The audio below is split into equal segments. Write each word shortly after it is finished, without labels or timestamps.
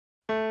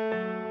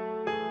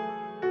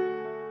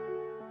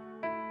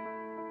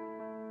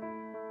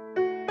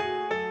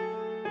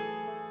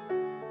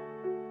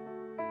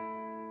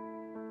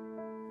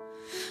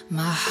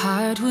My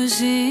heart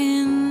was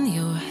in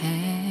your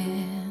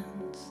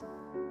hands,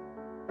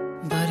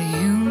 but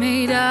you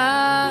made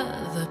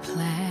other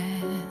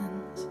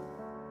plans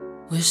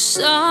with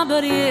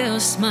somebody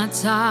else, my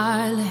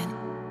darling.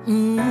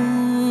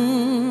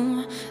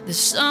 There's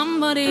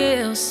somebody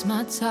else,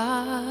 my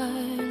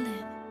darling.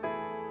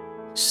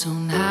 So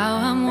now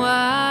I'm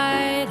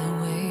wide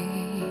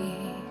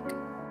awake,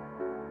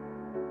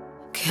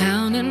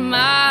 counting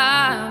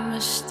my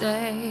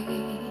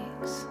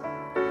mistakes.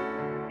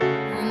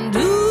 And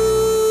ooh,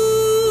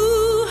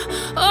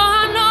 oh,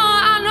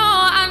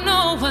 I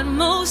know what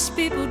most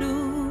people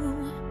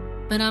do,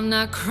 but I'm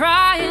not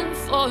crying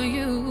for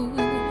you.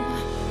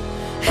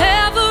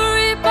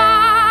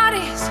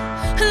 Everybody's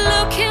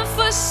looking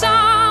for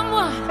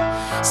someone,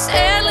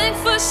 settling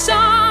for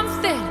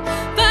something,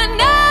 but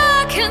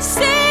now I can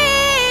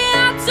see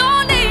I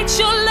don't need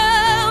your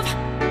love.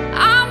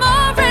 I'm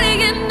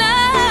already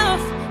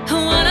enough. I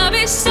wanna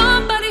be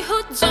somebody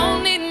who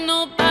don't need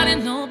nobody,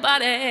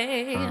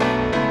 nobody.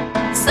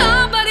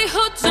 Somebody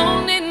who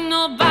don't need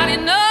nobody,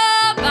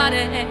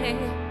 nobody,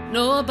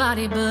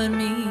 nobody but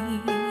me.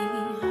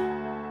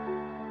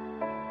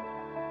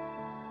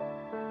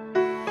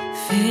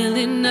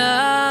 Filling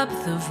up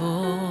the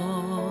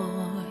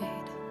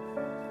void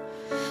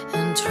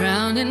and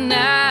drowning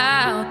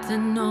out the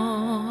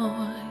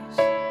noise.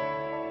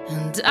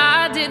 And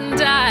I didn't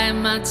die,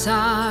 my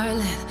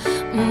darling.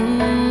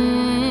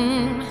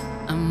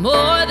 I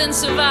more than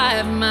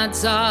survived, my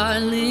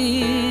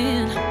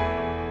darling.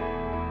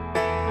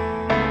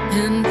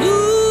 And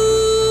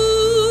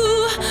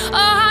ooh, oh, I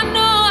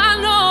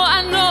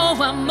know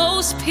what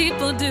most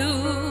people do,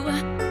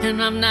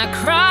 and I'm not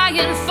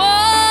crying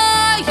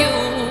for you.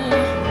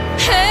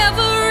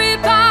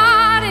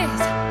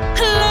 Everybody's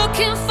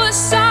looking for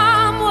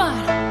someone,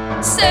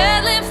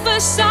 settling for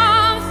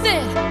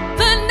something,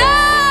 but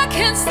now I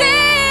can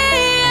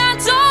see I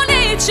don't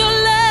need your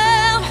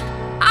love.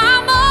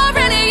 I'm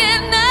already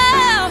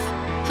enough.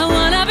 I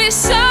wanna be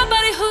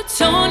somebody who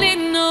don't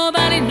need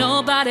nobody,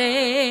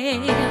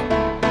 nobody.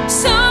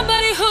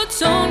 Somebody who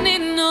don't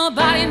need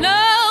nobody,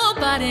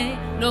 nobody,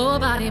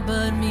 nobody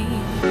but me.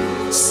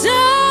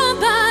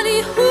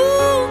 Somebody who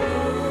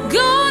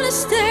gonna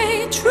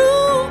stay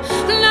true.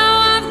 Now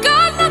I've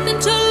got nothing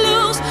to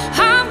lose.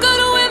 I'm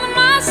good with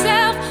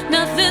myself,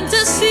 nothing to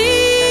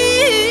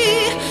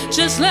see.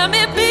 Just let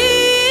me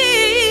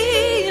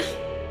be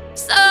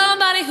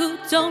somebody who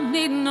don't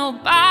need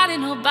nobody,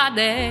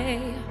 nobody.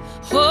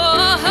 Oh,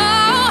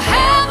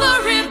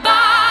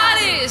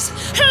 everybody's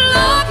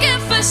looking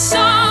for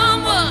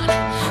someone,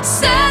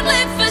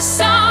 settling for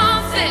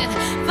something,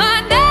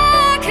 but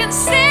now I can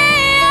see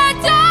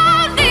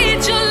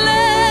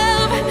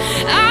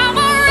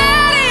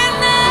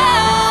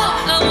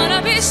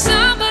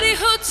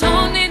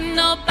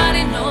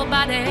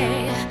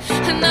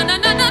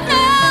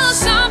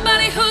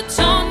somebody who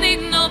don't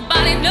need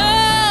nobody, no.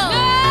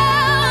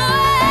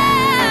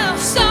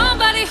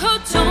 Somebody who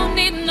don't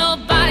need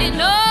nobody,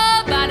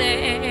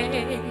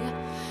 nobody,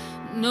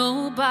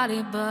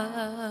 nobody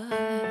but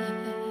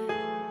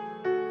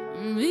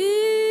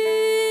me.